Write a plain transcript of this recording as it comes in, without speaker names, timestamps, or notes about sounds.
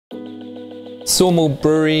Sawmill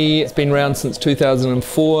Brewery has been around since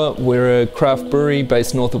 2004. We're a craft brewery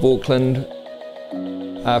based north of Auckland.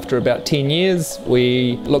 After about 10 years,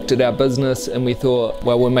 we looked at our business and we thought,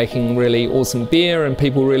 well, we're making really awesome beer and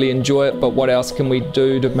people really enjoy it, but what else can we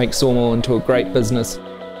do to make Sawmill into a great business?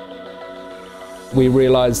 We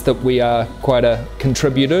realised that we are quite a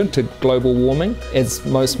contributor to global warming, as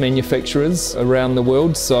most manufacturers around the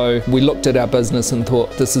world. So we looked at our business and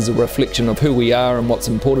thought, this is a reflection of who we are and what's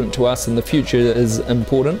important to us, and the future is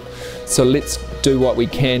important. So let's do what we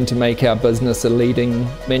can to make our business a leading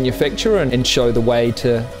manufacturer and show the way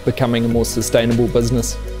to becoming a more sustainable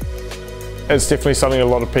business. It's definitely something a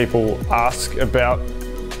lot of people ask about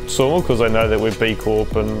Sawmill, because they know that we're B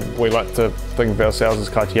Corp and we like to think of ourselves as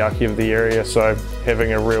kaitiaki of the area, so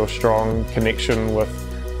having a real strong connection with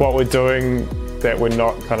what we're doing, that we're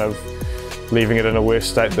not kind of leaving it in a worse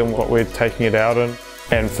state than what we're taking it out in,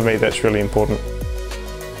 and for me that's really important.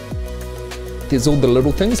 There's all the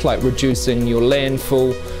little things like reducing your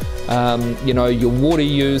landfill, your water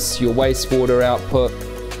use, your wastewater output.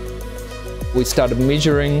 We started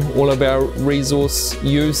measuring all of our resource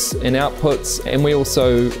use and outputs, and we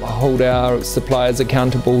also hold our suppliers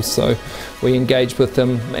accountable, so we engage with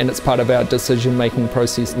them, and it's part of our decision-making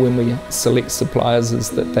process when we select suppliers is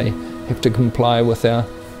that they have to comply with our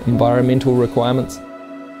environmental requirements.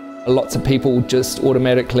 Lots of people just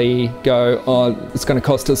automatically go, oh, it's going to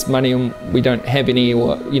cost us money and we don't have any,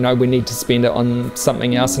 or we need to spend it on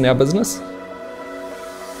something else in our business.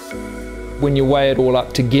 When you weigh it all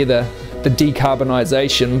up together, the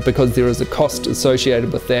decarbonisation, because there is a cost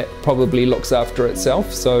associated with that, probably looks after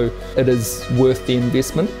itself, so it is worth the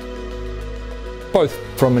investment, both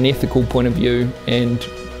from an ethical point of view and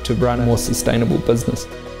to run a more sustainable business.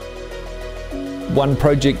 One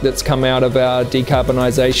project that's come out of our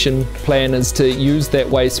decarbonisation plan is to use that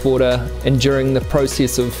wastewater, and during the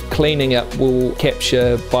process of cleaning it we'll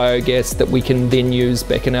capture biogas that we can then use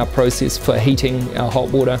back in our process for heating our hot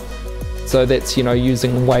water. So that's,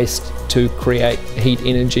 using waste to create heat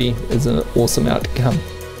energy is an awesome outcome.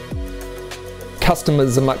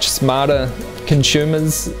 Customers are much smarter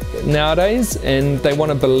consumers nowadays, and they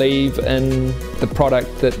want to believe in the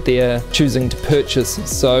product that they're choosing to purchase.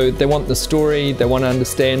 So they want the story, they want to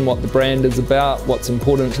understand what the brand is about, what's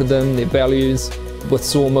important to them, their values. With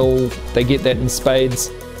Sawmill, they get that in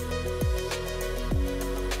spades.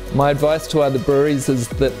 My advice to other breweries is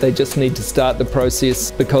that they just need to start the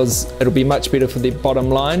process, because it'll be much better for their bottom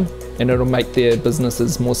line and it'll make their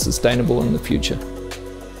businesses more sustainable in the future.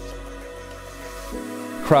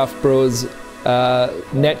 Craft brewers are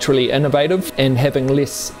naturally innovative, and having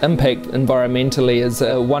less impact environmentally is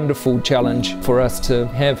a wonderful challenge for us to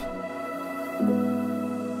have.